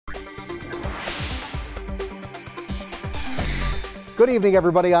Good evening,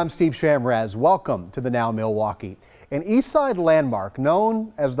 everybody. I'm Steve Shamraz. Welcome to the Now Milwaukee. An East Side landmark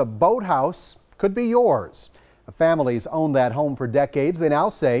known as the Boathouse could be yours. The families owned that home for decades. They now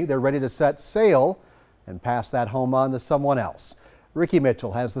say they're ready to set sail and pass that home on to someone else. Ricky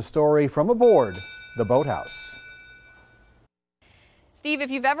Mitchell has the story from aboard the Boathouse. Steve,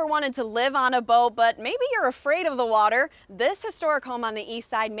 if you've ever wanted to live on a boat, but maybe you're afraid of the water, this historic home on the east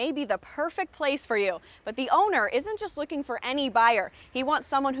side may be the perfect place for you. But the owner isn't just looking for any buyer. He wants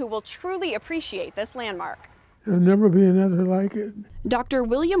someone who will truly appreciate this landmark. There'll never be another like it. Dr.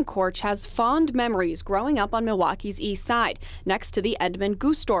 William Korch has fond memories growing up on Milwaukee's east side, next to the Edmund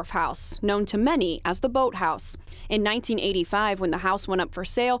Gustorf House, known to many as the Boathouse. In 1985, when the house went up for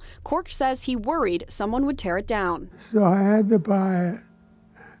sale, Korch says he worried someone would tear it down. So I had to buy it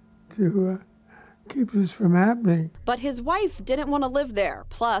to keep this from happening. But his wife didn't want to live there.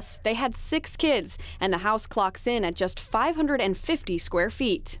 Plus, they had 6 kids, and the house clocks in at just 550 square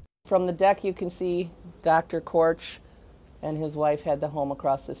feet. From the deck, you can see Dr. Korch and his wife had the home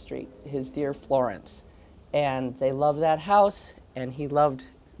across the street, his dear Florence. And they loved that house, and he loved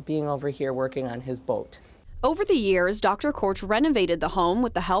being over here working on his boat. Over the years, Dr. Korch renovated the home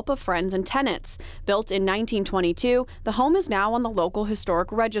with the help of friends and tenants. Built in 1922, the home is now on the local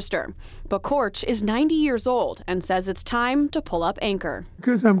historic register. But Korch is 90 years old and says it's time to pull up anchor.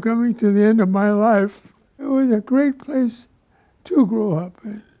 Because I'm coming to the end of my life. It was a great place to grow up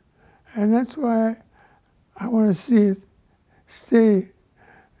in. And that's why I want to see it stay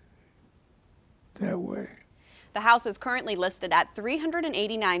that way. The house is currently listed at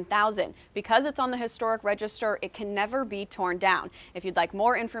 $389,000. Because it's on the historic register, it can never be torn down. If you'd like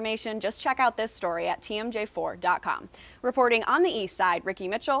more information, just check out this story at tmj4.com. Reporting on the east side, Ricky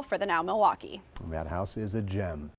Mitchell for the Now Milwaukee. That house is a gem.